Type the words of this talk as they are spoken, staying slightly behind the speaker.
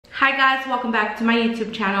Hi guys, welcome back to my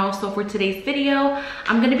YouTube channel. So for today's video,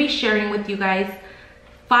 I'm going to be sharing with you guys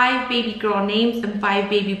 5 baby girl names and 5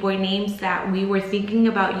 baby boy names that we were thinking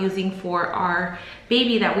about using for our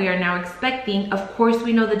baby that we are now expecting. Of course,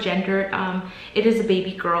 we know the gender, it is a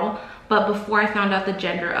baby girl, but before I found out the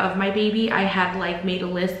gender of my baby, I had made a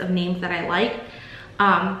list of names that I like.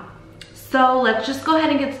 So let's just go ahead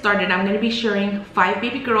and get started. I'm going to be sharing 5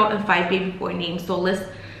 baby girl and 5 baby boy names.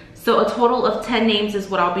 So a total of 10 names is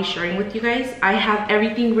what I'll be sharing with you guys. I have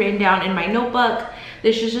everything written down in my notebook.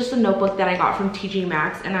 This is just a notebook that I got from TJ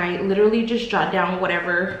Maxx, and I literally just jot down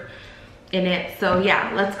whatever in it. So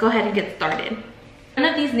yeah, let's go ahead and get started. None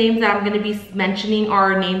of these names that I'm going to be mentioning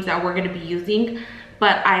are names that we're going to be using,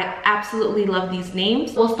 but I absolutely love these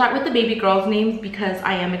names. We'll start with the baby girl's names because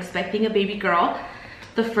I am expecting a baby girl.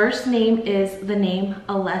 The first name is the name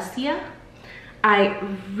Alessia. I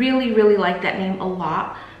really like that name a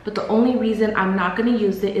lot. But the only reason I'm not going to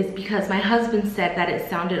use it is because my husband said that it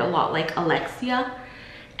sounded a lot like Alexia.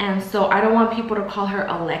 And so I don't want people to call her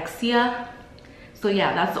Alexia. So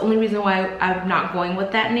yeah, that's the only reason why I'm not going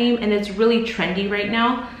with that name. And it's really trendy right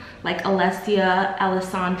now. Like Alessia,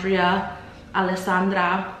 Alessandria,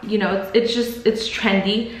 Alessandra. You know, it's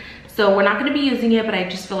trendy. So we're not going to be using it, but I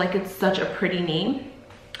just feel like it's such a pretty name.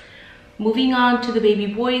 Moving on to the baby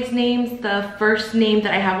boys' names, the first name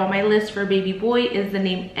that I have on my list for baby boy is the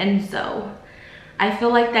name Enzo. I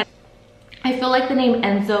feel like the name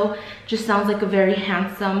Enzo just sounds like a very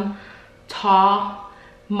handsome, tall,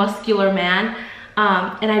 muscular man.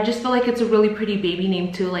 And I just feel like it's a really pretty baby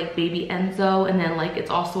name too, like baby Enzo. And then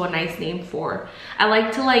it's also a nice name for, I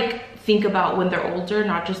like to think about when they're older,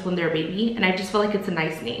 not just when they're a baby. And I just feel like it's a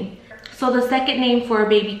nice name. So the second name for a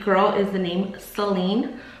baby girl is the name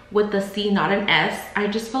Celine, with the C, not an S. I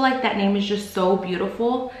just feel like that name is just so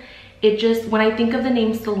beautiful. When I think of the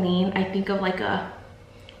name Celine, I think of a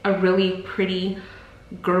really pretty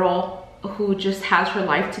girl who just has her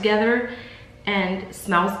life together and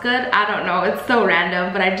smells good. I don't know, it's so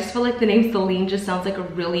random, but I just feel like the name Celine just sounds like a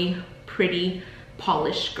really pretty,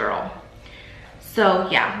 polished girl. So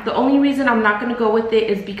yeah, the only reason I'm not gonna go with it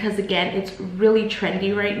is because, again, it's really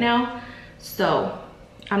trendy right now. So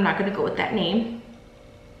I'm not gonna go with that name.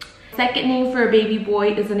 Second name for a baby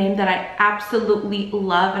boy is a name that I absolutely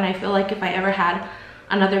love, and I feel like if I ever had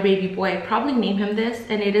another baby boy, I'd probably name him this,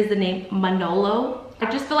 and it is the name Manolo. I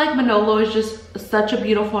just feel like Manolo is just such a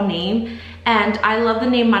beautiful name, and I love the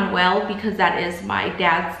name Manuel because that is my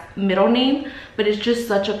dad's middle name, but it's just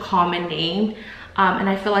such a common name, and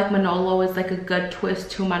I feel like Manolo is a good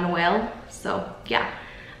twist to Manuel. So yeah,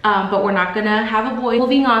 but we're not gonna have a boy.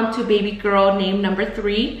 Moving on to baby girl name number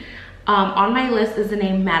 3. On my list is the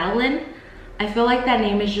name Madeline. I feel like that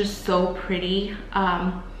name is just so pretty.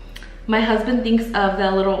 My husband thinks of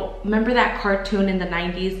remember that cartoon in the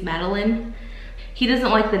 90s, Madeline? He doesn't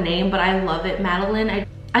like the name, but I love it, Madeline.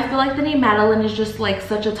 I feel like the name Madeline is just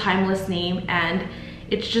such a timeless name, and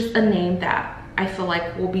it's just a name that I feel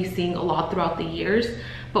like we'll be seeing a lot throughout the years,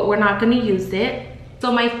 but we're not gonna use it.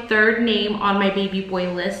 So my third name on my baby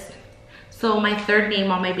boy list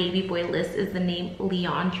is the name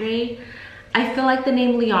Leandre. I feel like the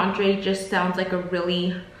name Leandre just sounds like a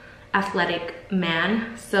really athletic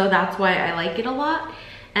man, so that's why I like it a lot.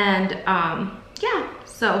 And yeah,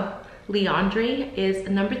 so Leandre is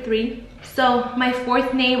number 3. So my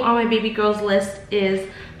fourth name on my baby girl's list is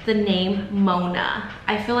the name Mona.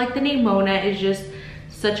 I feel like the name Mona is just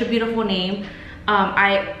such a beautiful name.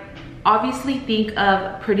 I obviously think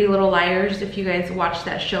of Pretty Little Liars. If you guys watch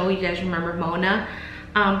that show, you guys remember Mona.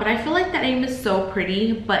 But I feel like that name is so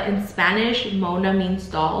pretty, but in Spanish, Mona means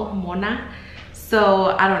doll, Mona.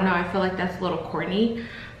 So I don't know, I feel like that's a little corny.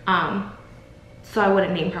 So I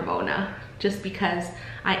wouldn't name her Mona, just because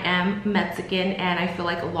I am Mexican and I feel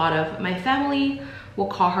like a lot of my family will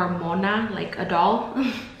call her Mona, like a doll.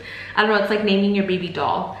 I don't know, it's like naming your baby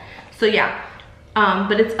doll. So yeah,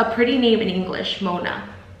 but it's a pretty name in English, Mona.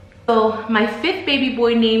 So my fifth baby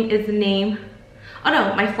boy name is the name,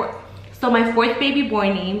 my fourth baby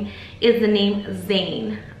boy name is the name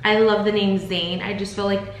Zane. I love the name Zane. I just feel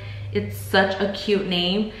like it's such a cute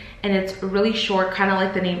name, and it's really short, kind of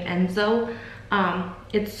like the name Enzo.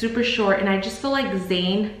 It's super short, and I just feel like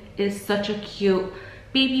Zane is such a cute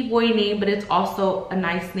baby boy name, but it's also a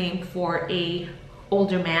nice name for a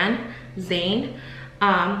older man, Zane.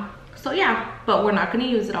 So yeah, but we're not gonna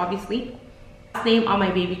use it, obviously. Last name on my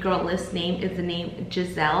baby girl list name is the name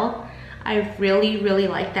Giselle. I really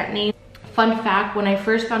like that name. Fun fact, when I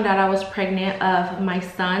first found out I was pregnant of my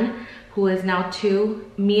son, who is now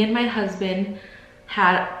 2, me and my husband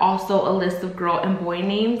had also a list of girl and boy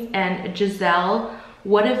names, and Giselle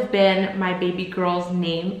would have been my baby girl's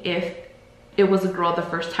name if it was a girl the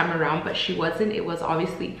first time around, but she wasn't. It was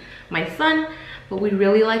obviously my son, but we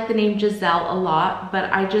really like the name Giselle a lot.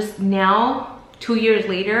 But I just now, 2 years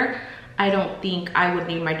later, I don't think I would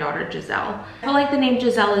name my daughter Giselle. I feel like the name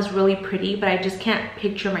Giselle is really pretty, but I just can't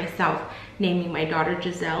picture myself naming my daughter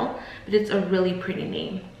Giselle, but it's a really pretty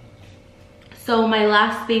name. So my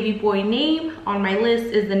last baby boy name on my list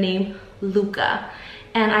is the name Luca.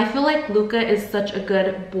 And I feel like Luca is such a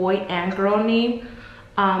good boy and girl name.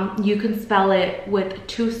 You can spell it with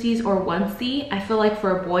 2 C's or 1 C. I feel like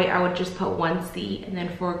for a boy, I would just put 1 C, and then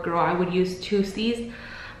for a girl, I would use 2 C's.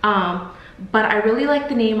 But I really like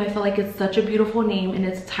the name. I feel like it's such a beautiful name, and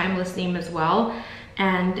it's a timeless name as well.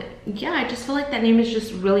 And yeah, I just feel like that name is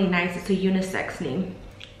just really nice. It's a unisex name.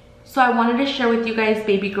 So I wanted to share with you guys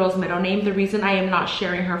baby girl's middle name. The reason I am not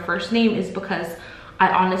sharing her first name is because I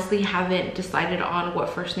honestly haven't decided on what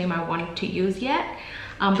first name I wanted to use yet.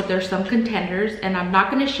 But there's some contenders, and I'm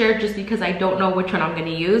not going to share just because I don't know which one I'm going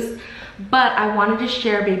to use. But I wanted to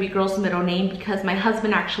share baby girl's middle name because my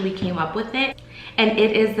husband actually came up with it, and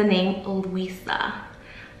it is the name Luisa.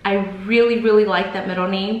 I really like that middle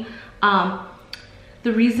name.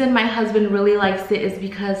 The reason my husband really likes it is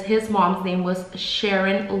because his mom's name was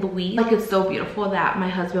Sharon Louise. Like, it's so beautiful that my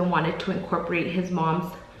husband wanted to incorporate his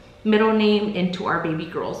mom's middle name into our baby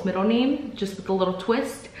girl's middle name, just with a little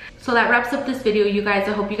twist. So that wraps up this video, you guys.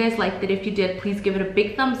 I hope you guys liked it. If you did, please give it a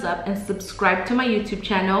big thumbs up and subscribe to my YouTube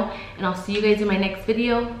channel, and I'll see you guys in my next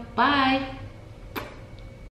video. Bye.